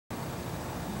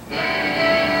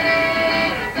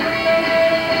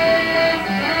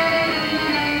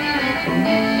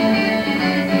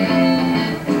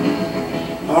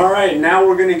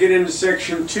going to get into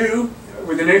section 2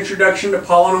 with an introduction to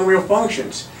polynomial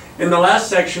functions. In the last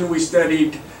section we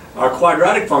studied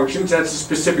quadratic functions. That's a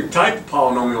specific type of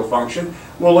polynomial function.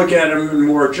 We'll look at them in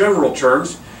more general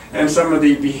terms and some of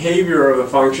the behavior of the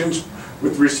functions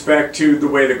with respect to the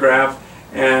way the graph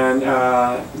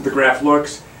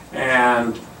looks,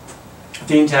 and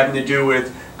things having to do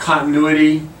with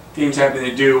continuity, things having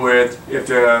to do with if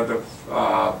the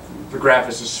graph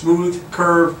is a smooth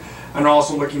curve, and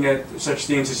also looking at such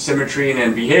things as symmetry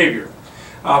and behavior.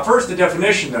 First, the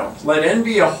definition though. Let n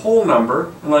be a whole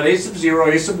number, and let a sub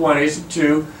 0, a sub 1, a sub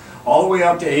 2, all the way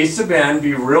up to a sub n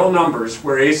be real numbers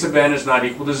where a sub n is not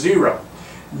equal to 0.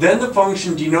 Then the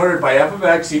function denoted by f of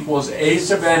x equals a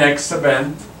sub n, x to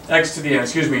the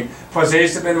n, plus a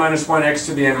sub n minus 1, x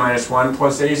to the n minus 1,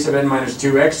 plus a sub n minus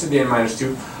 2, x to the n minus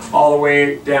 2, all the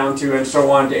way down to and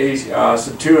so on to a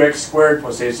sub 2x squared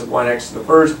plus a sub 1, x to the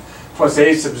first, plus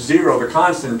a sub 0, the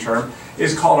constant term,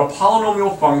 is called a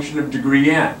polynomial function of degree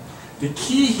n. The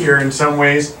key here in some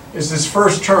ways is this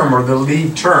first term, or the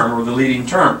lead term, or the leading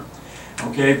term.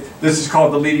 Okay, this is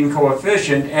called the leading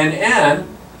coefficient, and n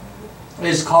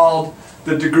is called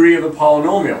the degree of the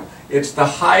polynomial. It's the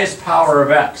highest power of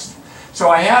x. So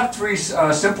I have three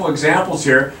simple examples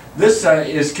here. This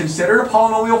is considered a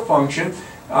polynomial function.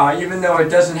 Even though it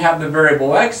doesn't have the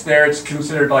variable x there, it's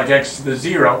considered like x to the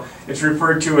 0. It's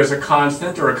referred to as a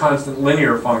constant or a constant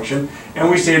linear function, and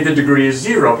we say the degree is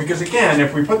 0 because, again,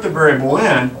 if we put the variable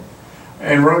n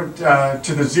and wrote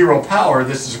to the 0 power,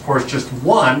 this is of course just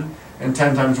 1, and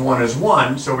 10 times 1 is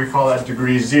 1, so we call that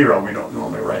degree 0. We don't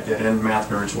normally write that in. Math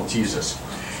nerds will tease us.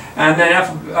 And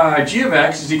then g of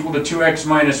x is equal to 2x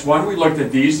minus 1. We looked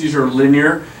at these. These are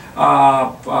linear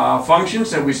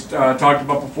functions that we talked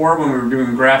about before when we were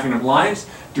doing graphing of lines.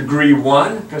 Degree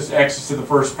 1, because x is to the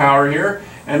first power here.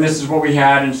 And this is what we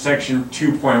had in section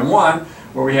 2.1,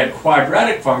 where we had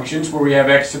quadratic functions where we have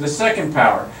x to the second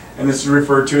power. And this is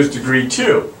referred to as degree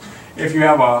 2. If you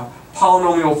have a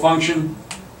polynomial function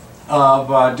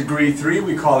of degree 3,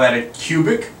 we call that a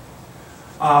cubic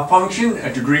function.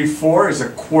 A degree 4 is a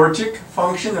quartic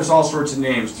function. There's all sorts of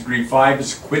names. Degree 5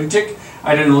 is quintic.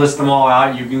 I didn't list them all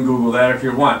out. You can Google that if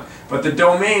you want. But the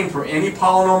domain for any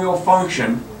polynomial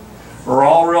function are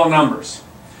all real numbers.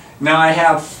 Now I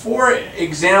have 4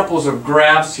 examples of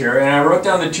graphs here, and I wrote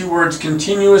down the two words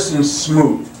continuous and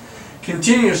smooth.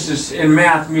 Continuous in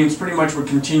math means pretty much what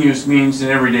continuous means in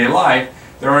everyday life.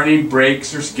 There aren't any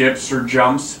breaks or skips or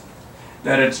jumps,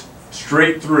 that it's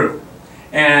straight through.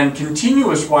 And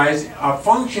continuous-wise, a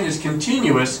function is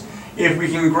continuous if we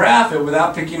can graph it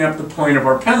without picking up the point of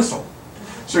our pencil.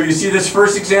 So you see this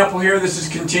first example here, this is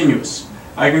continuous.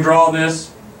 I can draw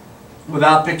this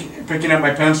without picking up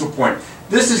my pencil point.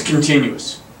 This is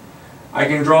continuous. I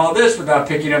can draw this without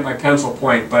picking up my pencil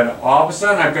point, but all of a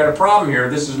sudden I've got a problem here.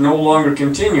 This is no longer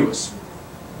continuous.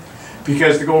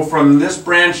 Because to go from this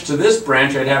branch to this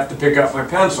branch, I'd have to pick up my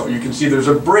pencil. You can see there's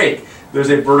a break. There's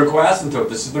a vertical asymptote.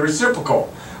 This is the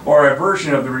reciprocal, or a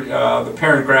version of the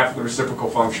parent graph of the reciprocal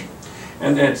function.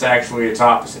 And then it's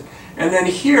opposite. And then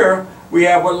here we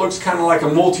have what looks kind of like a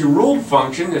multi-ruled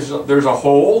function. There's a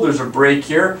hole, there's a break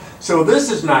here. So this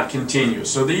is not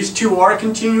continuous. So these two are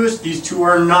continuous, these two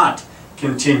are not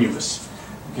continuous,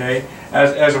 okay,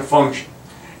 as a function.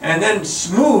 And then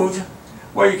smooth,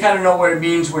 well, you kind of know what it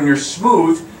means when you're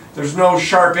smooth. There's no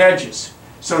sharp edges.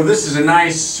 So this is a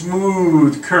nice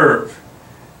smooth curve.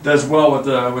 Does well with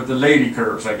the lady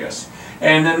curves, I guess.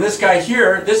 And then this guy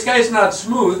here, this guy's not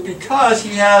smooth because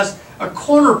he has a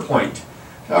corner point,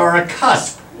 or a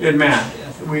cusp in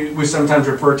math. We sometimes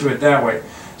refer to it that way.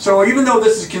 So even though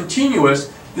this is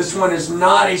continuous, this one is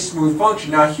not a smooth function.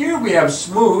 Now here we have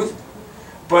smooth,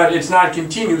 but it's not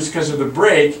continuous because of the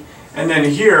break. And then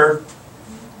here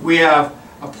we have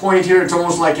a point here. It's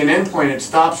almost like an endpoint. It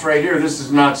stops right here. This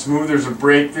is not smooth. There's a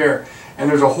break there. And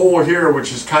there's a hole here,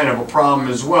 which is kind of a problem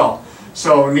as well.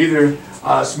 So neither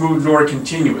smooth nor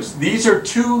continuous. These are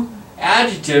two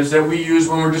adjectives that we use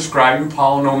when we're describing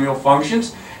polynomial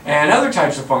functions and other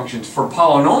types of functions. For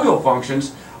polynomial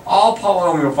functions, all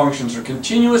polynomial functions are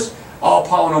continuous, all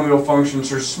polynomial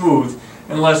functions are smooth,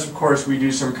 unless of course we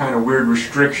do some kind of weird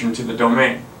restriction to the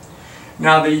domain.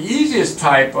 Now the easiest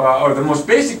type, or the most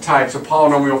basic types of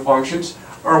polynomial functions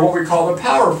are what we call the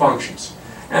power functions.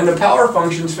 And the power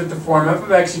functions fit the form f of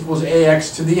x equals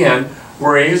ax to the n,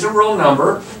 where a is a real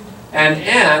number and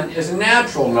n is a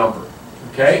natural number.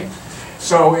 Okay?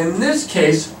 So in this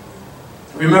case,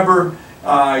 remember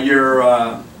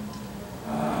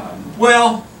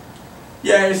well,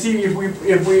 yeah, you see,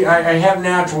 I have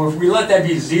natural, if we let that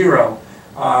be 0,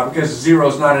 because 0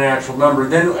 is not a natural number,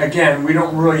 then again, we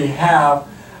don't really have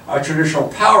a traditional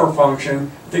power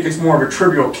function. I think it's more of a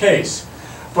trivial case.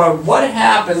 But what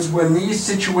happens when these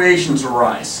situations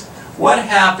arise? What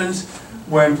happens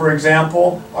when, for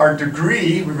example, our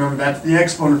degree, remember that's the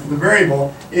exponent for the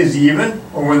variable, is even,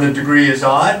 or when the degree is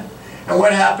odd? And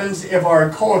what happens if our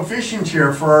coefficient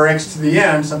here for our x to the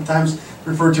n, sometimes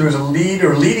referred to as a lead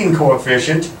or leading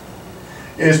coefficient,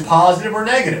 is positive or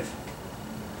negative?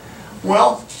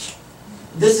 Well,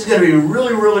 this is going to be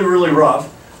really, really, really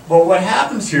rough. But what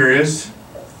happens here is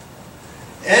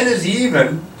n is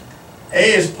even,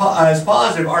 a is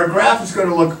positive. Our graph is going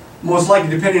to look most likely,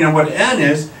 depending on what n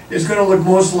is going to look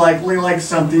most likely like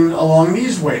something along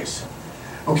these ways.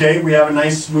 Okay, we have a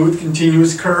nice smooth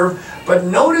continuous curve, but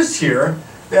notice here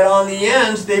that on the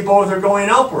ends they both are going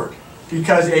upward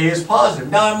because a is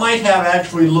positive. Now it might have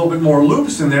actually a little bit more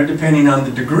loops in there depending on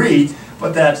the degree,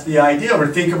 but that's the idea. Or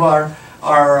think of our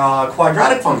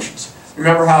quadratic functions.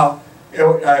 Remember how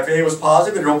if a was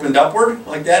positive it opened upward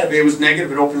like that, if a was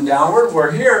negative it opened downward,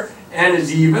 where here n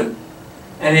is even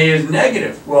and a is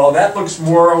negative. Well, that looks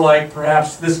more like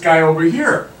perhaps this guy over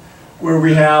here, where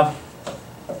we have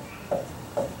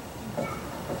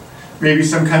maybe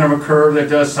some kind of a curve that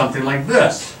does something like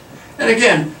this. And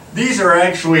again, these are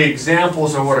actually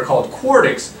examples of what are called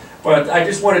quartics, but I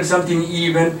just wanted something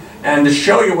even and to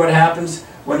show you what happens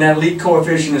when that lead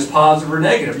coefficient is positive or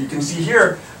negative. You can see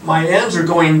here my ends are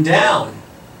going down,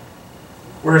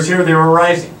 whereas here they were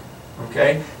rising.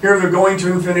 Okay? Here they're going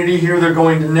to infinity, here they're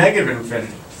going to negative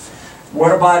infinity.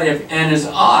 What about if n is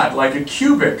odd, like a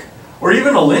cubic, or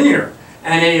even a linear,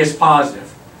 and a is positive?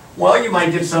 Well, you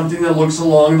might get something that looks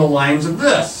along the lines of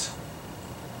this.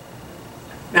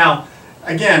 Now,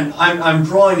 again, I'm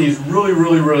drawing these really,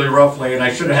 really, really roughly, and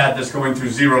I should have had this going through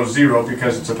 0, 0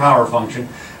 because it's a power function,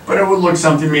 but it would look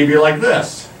something maybe like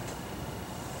this,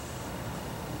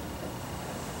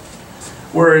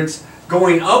 where it's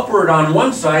going upward on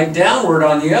one side, downward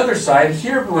on the other side.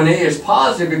 Here, when a is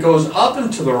positive, it goes up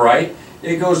and to the right,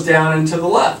 it goes down and to the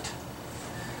left.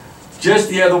 Just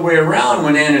the other way around,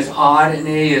 when n is odd and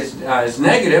a is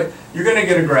negative, you're going to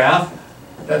get a graph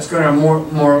that's going to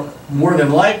more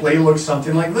than likely look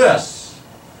something like this.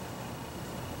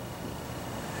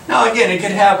 Now again, it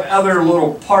could have other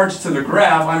little parts to the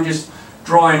graph. I'm just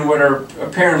drawing what are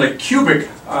apparently cubic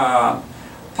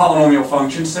polynomial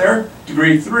functions there,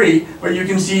 degree 3, but you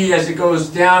can see as it goes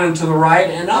down and to the right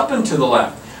and up and to the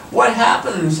left. What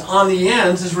happens on the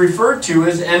ends is referred to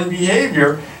as end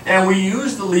behavior, and we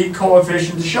use the lead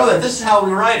coefficient to show that. This is how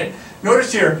we write it.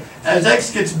 Notice here, as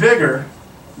x gets bigger,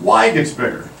 y gets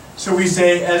bigger. So we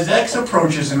say as x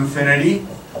approaches infinity,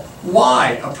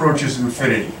 y approaches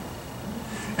infinity.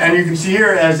 And you can see here,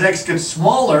 as x gets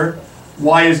smaller,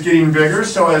 y is getting bigger,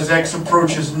 so as x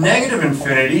approaches negative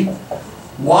infinity,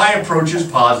 y approaches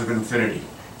positive infinity.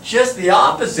 Just the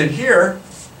opposite here,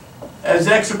 as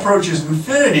x approaches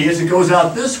infinity, as it goes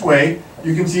out this way,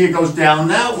 you can see it goes down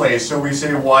that way, so we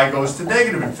say y goes to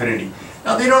negative infinity.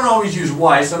 Now they don't always use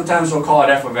y, sometimes they'll call it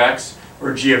f of x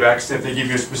or g of x if they give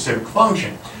you a specific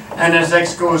function. And as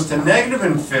x goes to negative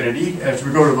infinity, as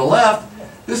we go to the left,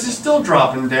 this is still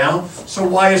dropping down, so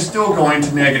y is still going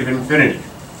to negative infinity.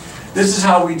 This is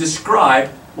how we describe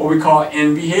what we call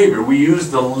end behavior. We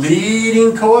use the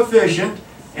leading coefficient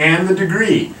and the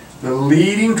degree. The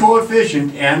leading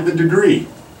coefficient and the degree.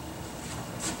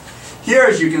 Here,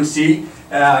 as you can see,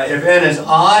 if n is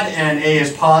odd and a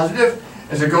is positive,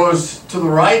 as it goes to the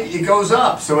right, it goes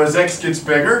up. So as x gets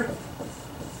bigger,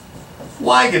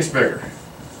 y gets bigger.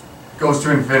 Goes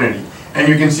to infinity. And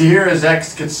you can see here, as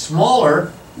x gets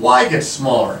smaller, y gets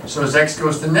smaller. So as x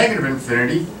goes to negative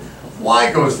infinity,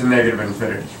 y goes to negative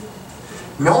infinity.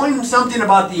 Knowing something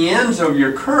about the ends of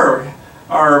your curve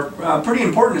are pretty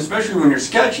important, especially when you're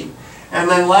sketching. And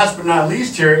then last but not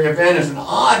least here, if n is an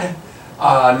odd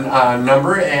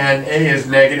number and a is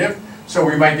negative, so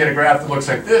we might get a graph that looks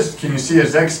like this. Can you see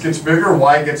as x gets bigger,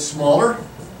 y gets smaller?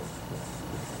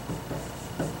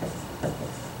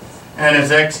 And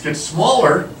as x gets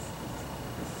smaller,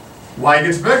 y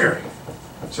gets bigger.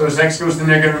 So as x goes to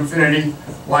negative infinity,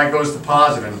 y goes to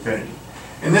positive infinity.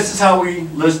 And this is how we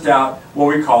list out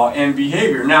what we call end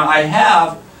behavior. Now I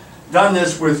have done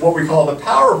this with what we call the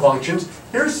power functions.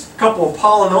 Here's a couple of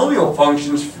polynomial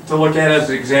functions to look at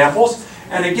as examples.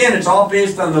 And again, it's all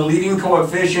based on the leading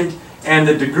coefficient and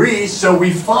the degree. So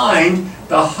we find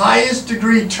the highest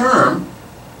degree term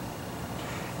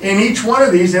in each one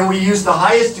of these, and we use the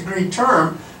highest degree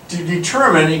term to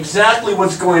determine exactly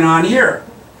what's going on here.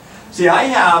 See, I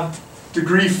have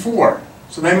degree 4,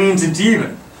 so that means it's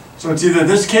even. So it's either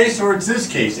this case or it's this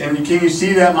case. And can you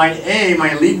see that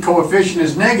my lead coefficient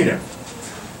is negative?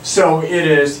 So it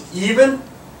is even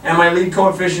and my lead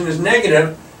coefficient is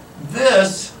negative,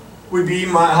 this would be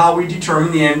how we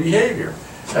determine the end behavior.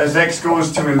 As x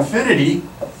goes to infinity,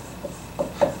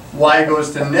 y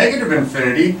goes to negative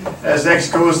infinity. As x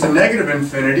goes to negative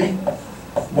infinity,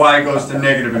 y goes to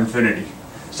negative infinity.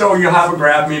 So you have a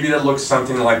graph maybe that looks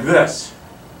something like this.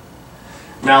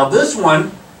 Now this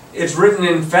one, it's written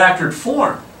in factored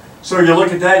form. So you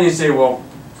look at that and you say, well,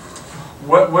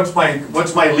 what's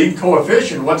my lead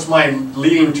coefficient? What's my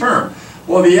leading term?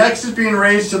 Well, the x is being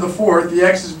raised to the fourth, the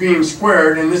x is being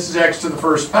squared, and this is x to the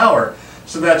first power.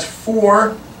 So that's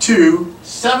 4, 2,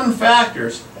 7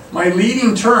 factors. My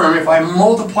leading term, if I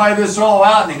multiply this all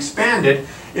out and expand it,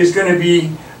 is going to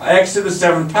be x to the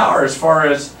 7th power as far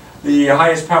as the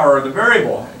highest power of the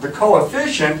variable. The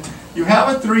coefficient, you have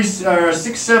a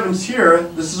 6/7 here.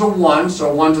 This is a 1,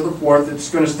 so 1 to the 4th. It's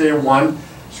going to stay at 1.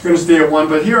 It's going to stay at 1.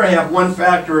 But here I have 1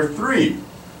 factor of 3.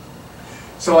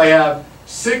 So I have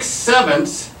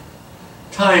 6/7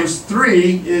 times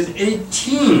 3 is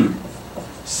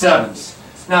 18/7.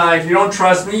 Now, if you don't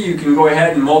trust me, you can go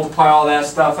ahead and multiply all that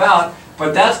stuff out.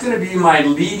 But that's going to be my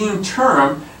leading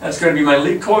term. That's going to be my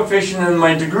lead coefficient and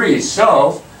my degree.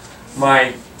 So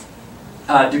my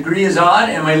degree is odd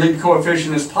and my lead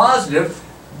coefficient is positive.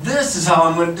 This is how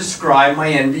I'm going to describe my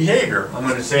end behavior. I'm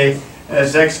going to say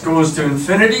as x goes to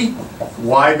infinity,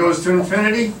 y goes to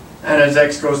infinity, and as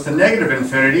x goes to negative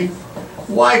infinity,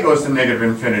 y goes to negative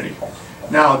infinity.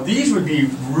 Now these would be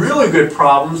really good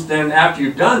problems then after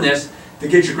you've done this to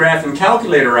get your graphing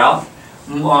calculator out,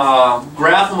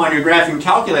 graph them on your graphing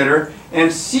calculator,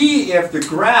 and see if the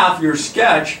graph, your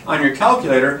sketch on your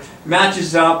calculator,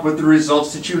 matches up with the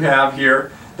results that you have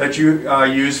here that you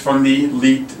use from the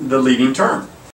leading term.